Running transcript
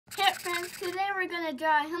we're gonna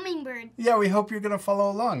draw a hummingbird. Yeah, we hope you're gonna follow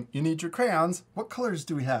along. You need your crayons. What colors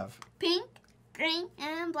do we have? Pink, green,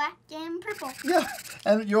 and black, and purple. Yeah,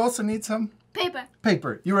 and you also need some Paper.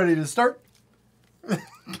 paper. You ready to start?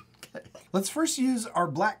 Okay. Let's first use our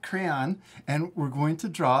black crayon, and we're going to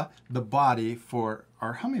draw the body for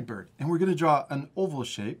our hummingbird. And we're gonna draw an oval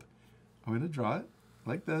shape. I'm gonna draw it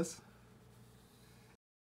like this.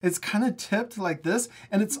 It's kind of tipped like this,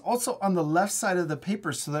 and it's also on the left side of the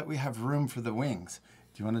paper so that we have room for the wings.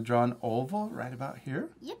 Do you want to draw an oval right about here?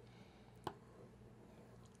 Yep.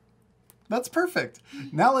 That's perfect.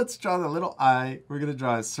 Now let's draw the little eye. We're going to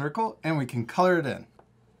draw a circle, and we can color it in.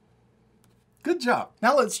 Good job.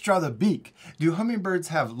 Now let's draw the beak. Do hummingbirds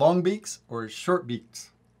have long beaks or short beaks?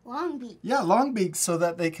 Long beak. Yeah, long beaks so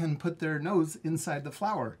that they can put their nose inside the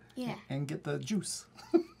flower. Yeah. And get the juice.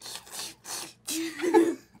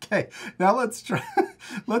 Okay, now let's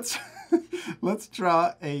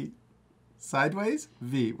draw a sideways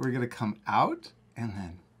V. We're gonna come out and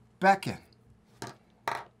then back in.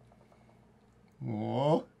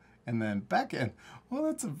 Whoa, and then back in. Well,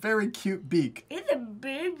 that's a very cute beak. It's a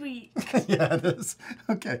baby. Yeah, it is.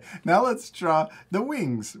 Okay, now let's draw the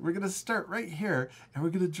wings. We're gonna start right here, and we're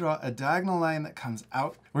gonna draw a diagonal line that comes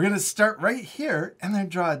out. We're gonna start right here, and then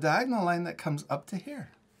draw a diagonal line that comes up to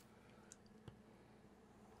here.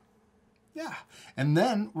 Yeah, and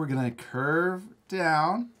then we're gonna curve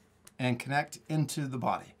down and connect into the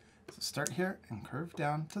body. So start here and curve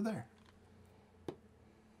down to there.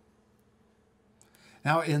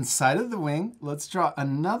 Now inside of the wing, let's draw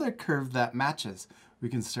another curve that matches. We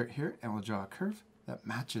can start here and we'll draw a curve that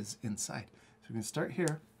matches inside. So we can start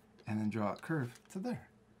here and then draw a curve to there.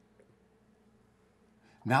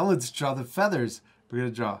 Now let's draw the feathers. We're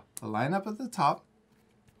gonna draw a line up at the top.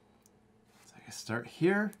 So I can start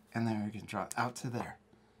here and then we can draw it out to there.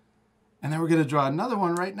 And then we're gonna draw another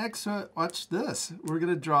one right next to it. Watch this. We're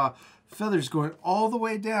gonna draw feathers going all the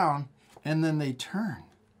way down and then they turn.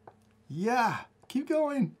 Yeah. Keep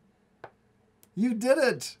going. You did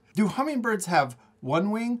it. Do hummingbirds have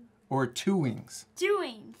one wing or two wings? Two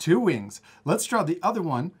wings. Two wings. Let's draw the other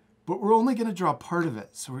one, but we're only going to draw part of it.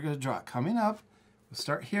 So we're going to draw it coming up. We'll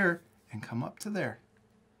start here and come up to there.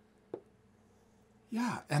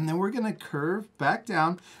 Yeah, and then we're going to curve back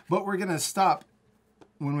down, but we're going to stop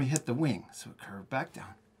when we hit the wing. So curve back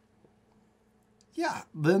down. Yeah,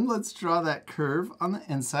 then let's draw that curve on the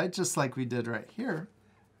inside just like we did right here.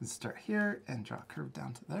 Let's start here and draw a curve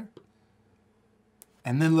down to there.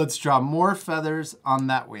 And then let's draw more feathers on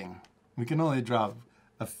that wing. We can only draw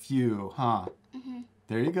a few, huh? Mm-hmm.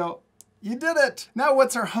 There you go. You did it. Now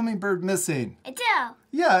what's our hummingbird missing? A tail.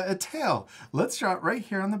 Yeah, a tail. Let's draw it right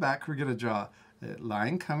here on the back. We're gonna draw a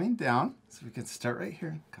line coming down. So we can start right here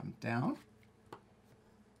and come down.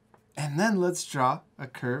 And then let's draw a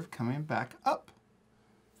curve coming back up.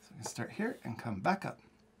 So we can start here and come back up.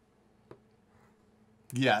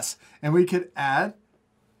 Yes, and we could add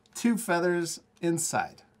two feathers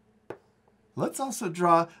inside. Let's also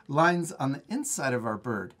draw lines on the inside of our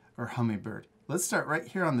bird, or hummingbird. Let's start right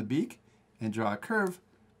here on the beak and draw a curve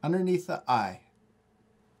underneath the eye.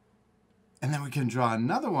 And then we can draw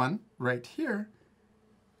another one right here.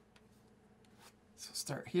 So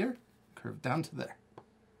start here, curve down to there.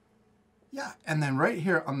 Yeah, and then right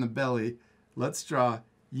here on the belly, let's draw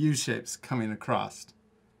U-shapes coming across.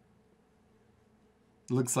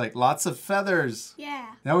 Looks like lots of feathers.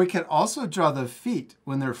 Yeah. Now we can also draw the feet.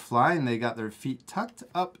 When they're flying, they got their feet tucked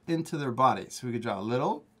up into their body. So we could draw a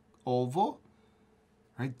little oval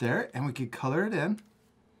right there, and we could color it in.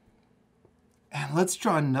 And let's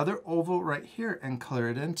draw another oval right here and color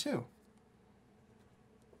it in too.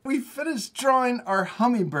 We finished drawing our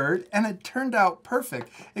hummingbird, and it turned out perfect,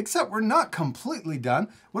 except we're not completely done.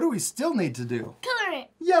 What do we still need to do? Color it.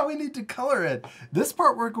 Yeah, we need to color it. This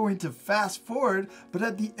part we're going to fast forward, but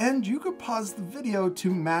at the end you could pause the video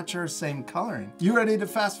to match our same coloring. You ready to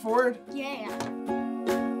fast forward? Yeah.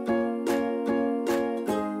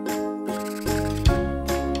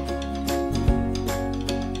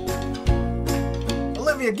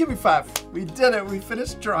 Olivia, give me 5. We did it. We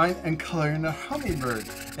finished drawing and coloring a hummingbird.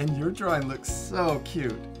 And your drawing looks so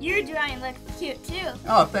cute. Your drawing looks cute too.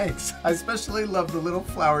 Oh, thanks. I especially love the little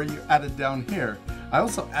flower you added down here. I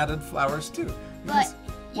also added flowers too. But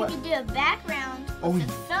you could do a background with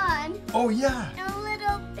the sun. Oh, yeah. And a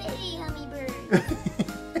little baby hummingbird.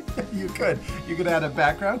 You could. You could add a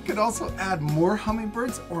background. Could also add more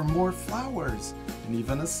hummingbirds or more flowers. And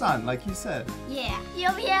even a sun, like you said. Yeah. You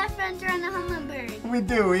hope you had fun drawing the hummingbird. We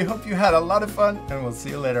do. We hope you had a lot of fun. And we'll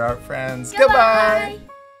see you later, our friends. Goodbye.